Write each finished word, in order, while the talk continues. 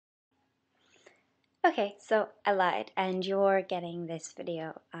Okay, so I lied, and you're getting this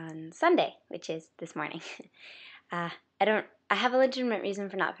video on Sunday, which is this morning. uh, I have a legitimate reason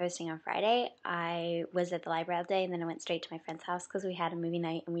for not posting on Friday. I was at the library all day, and then I went straight to my friend's house because we had a movie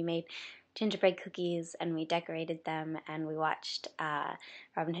night, and we made gingerbread cookies, and we decorated them, and we watched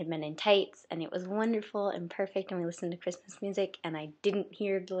Robin Hood Men in Tights, and it was wonderful and perfect, and we listened to Christmas music, and I didn't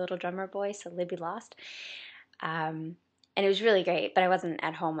hear the little drummer boy, so Libby lost. And it was really great, but I wasn't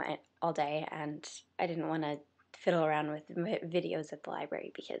at home all day, and I didn't want to fiddle around with videos at the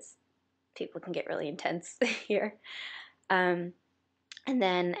library because people can get really intense here. Um, and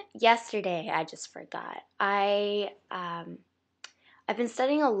then yesterday, I just forgot. I've been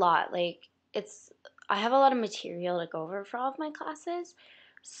studying a lot. I have a lot of material to go over for all of my classes,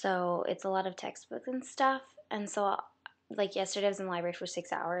 so it's a lot of textbooks and stuff. And so, like yesterday, I was in the library for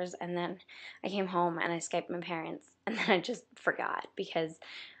 6 hours, and then I came home and I Skyped my parents, and then I just forgot because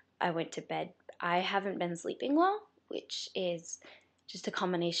I went to bed. I haven't been sleeping well, which is just a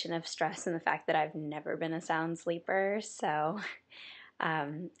combination of stress and the fact that I've never been a sound sleeper. So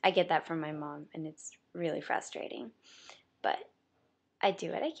I get that from my mom, and it's really frustrating. But I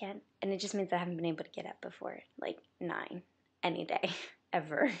do what I can, and it just means I haven't been able to get up before like 9 any day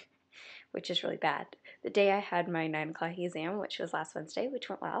ever, which is really bad. The day I had my 9 o'clock exam, which was last Wednesday, which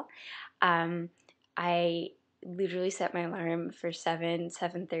went well, I literally set my alarm for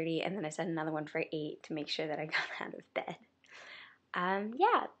 7:30, and then I set another one for 8 to make sure that I got out of bed.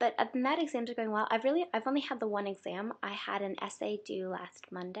 Yeah, but other than that, exams are going well. I've only had the one exam. I had an essay due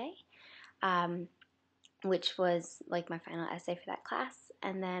last Monday, um, which was like my final essay for that class,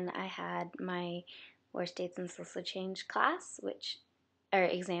 and then I had my worst dates and social change class, or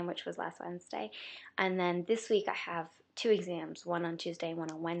exam, which was last Wednesday, and then this week I have 2 exams, one on Tuesday and one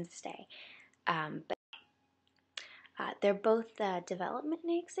on Wednesday. But they're both development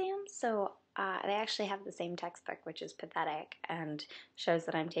exams, so they actually have the same textbook, which is pathetic and shows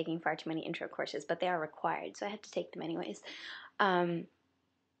that I'm taking far too many intro courses, but they are required, so I had to take them anyways. And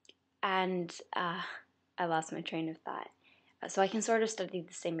I lost my train of thought. So I can sort of study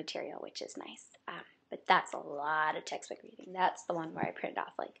the same material, which is nice. But that's a lot of textbook reading. That's the one where I printed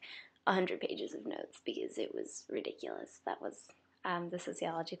off like 100 pages of notes because it was ridiculous. That was the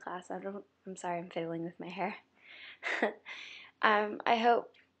sociology class. I'm sorry, I'm fiddling with my hair. I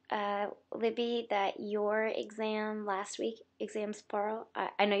hope, Libby, that your exam last week, exams plural,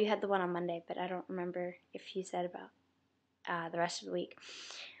 I know you had the one on Monday, but I don't remember if you said about the rest of the week,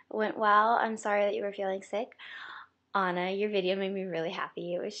 went well. I'm sorry that you were feeling sick. Anna, your video made me really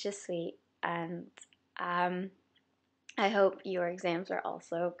happy. It was just sweet. And I hope your exams are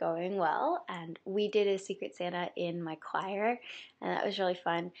also going well. And we did a Secret Santa in my choir, and that was really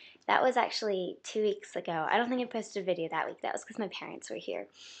fun. That was actually 2 weeks ago. I don't think I posted a video that week. That was because my parents were here.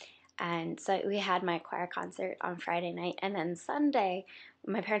 And so we had my choir concert on Friday night, and then Sunday,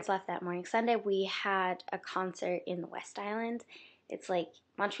 my parents left that morning. Sunday, we had a concert in the West Island. It's like,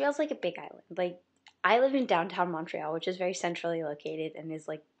 Montreal's like a big island. Like, I live in downtown Montreal, which is very centrally located and is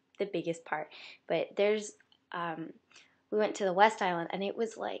like the biggest part. But we went to the West Island, and it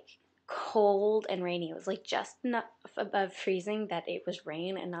was like cold and rainy. It was like just enough above freezing that it was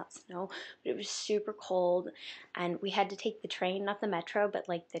rain and not snow, but it was super cold, and we had to take the train, not the metro, but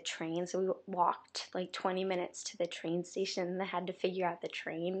like the train. So we walked like 20 minutes to the train station, and I had to figure out the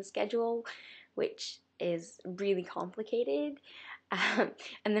train schedule, which is really complicated. Um,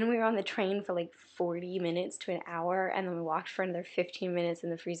 and then we were on the train for like 40 minutes to an hour, and then we walked for another 15 minutes in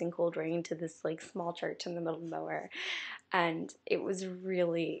the freezing cold rain to this like small church in the middle of nowhere. And it was a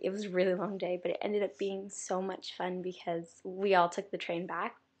really long day, but it ended up being so much fun because we all took the train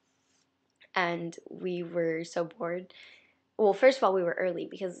back, and we were so bored. Well, first of all, we were early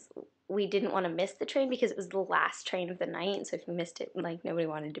because we didn't want to miss the train because it was the last train of the night. So if we missed it, like, nobody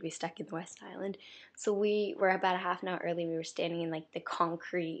wanted to be stuck in the West Island. So we were about a half an hour early. We were standing in like the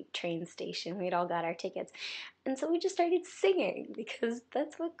concrete train station. We'd all got our tickets. And so we just started singing because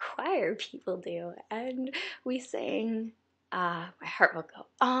that's what choir people do. And we sang My Heart Will Go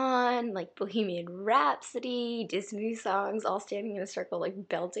On, like Bohemian Rhapsody, Disney songs, all standing in a circle, like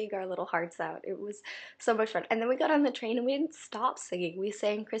belting our little hearts out. It was so much fun. And then we got on the train and we didn't stop singing. We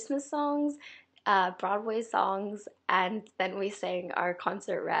sang Christmas songs, Broadway songs, and then we sang our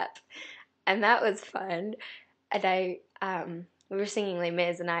concert rep. And that was fun. And we were singing Les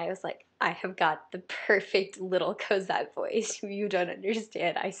Mis, and I was like, I have got the perfect little Cosette voice. You don't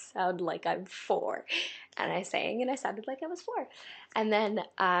understand. I sound like I'm 4. And I sang, and I sounded like I was 4. And then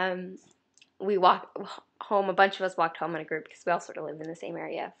we walked home. A bunch of us walked home in a group because we all sort of live in the same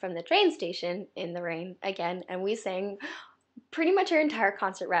area from the train station in the rain again. And we sang pretty much our entire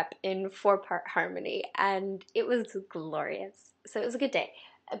concert rep in 4-part harmony, and it was glorious. So it was a good day.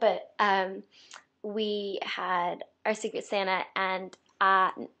 But we had our Secret Santa, and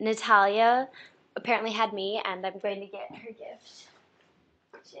Natalia apparently had me, and I'm going to get her gift,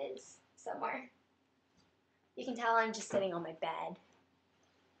 which is somewhere. You can tell I'm just sitting on my bed.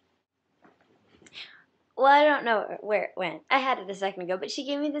 Well, I don't know where it went. I had it a second ago, but she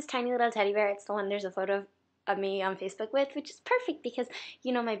gave me this tiny little teddy bear. It's the one there's a photo of me on Facebook with, which is perfect because,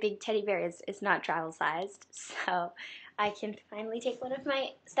 you know, my big teddy bear is not travel sized. So I can finally take one of my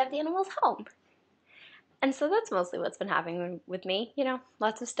stuffed animals home. And so that's mostly what's been happening with me. You know,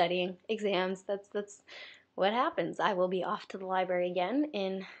 lots of studying, exams. That's what happens. I will be off to the library again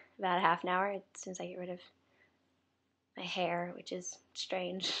in about a half an hour as soon as I get rid of my hair, which is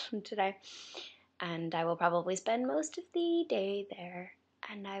strange today. And I will probably spend most of the day there.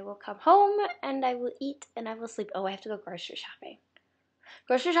 And I will come home and I will eat and I will sleep. Oh, I have to go grocery shopping.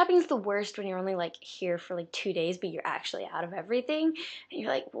 Grocery shopping is the worst when you're only like here for like 2 days, but you're actually out of everything. And you're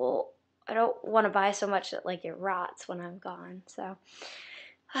like, well, I don't want to buy so much that like it rots when I'm gone. So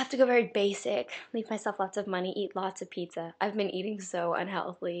I have to go very basic, leave myself lots of money, eat lots of pizza. I've been eating so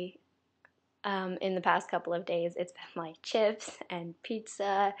unhealthily in the past couple of days. It's been like chips and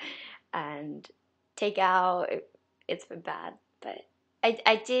pizza and takeout. It's been bad, but I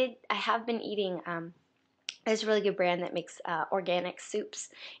have been eating. There's a really good brand that makes organic soups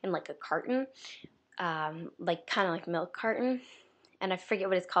in like a carton, like kind of like milk carton, and I forget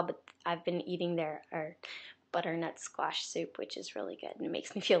what it's called, but I've been eating their butternut squash soup, which is really good, and it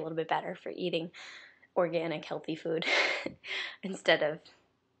makes me feel a little bit better for eating organic, healthy food instead of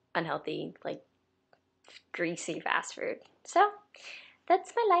unhealthy, like greasy fast food. So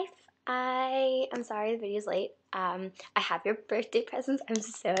that's my life. I am sorry the video's late. I have your birthday presents. I'm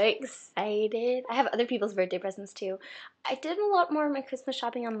so excited. I have other people's birthday presents too. I did a lot more of my Christmas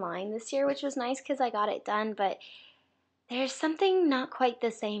shopping online this year, which was nice because I got it done, but there's something not quite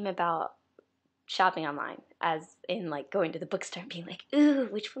the same about shopping online as in like going to the bookstore and being like, ooh,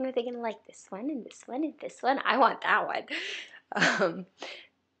 which one are they gonna like? This one and this one and this one? I want that one.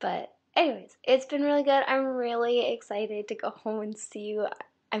 But anyways, it's been really good. I'm really excited to go home and see you.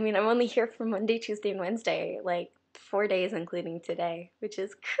 I mean, I'm only here for Monday, Tuesday, and Wednesday, like 4 days including today, which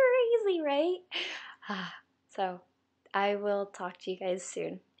is crazy, right? So I will talk to you guys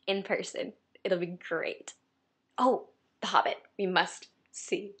soon in person. It'll be great. Oh, The Hobbit. We must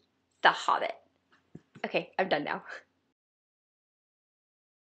see The Hobbit. Okay, I'm done now.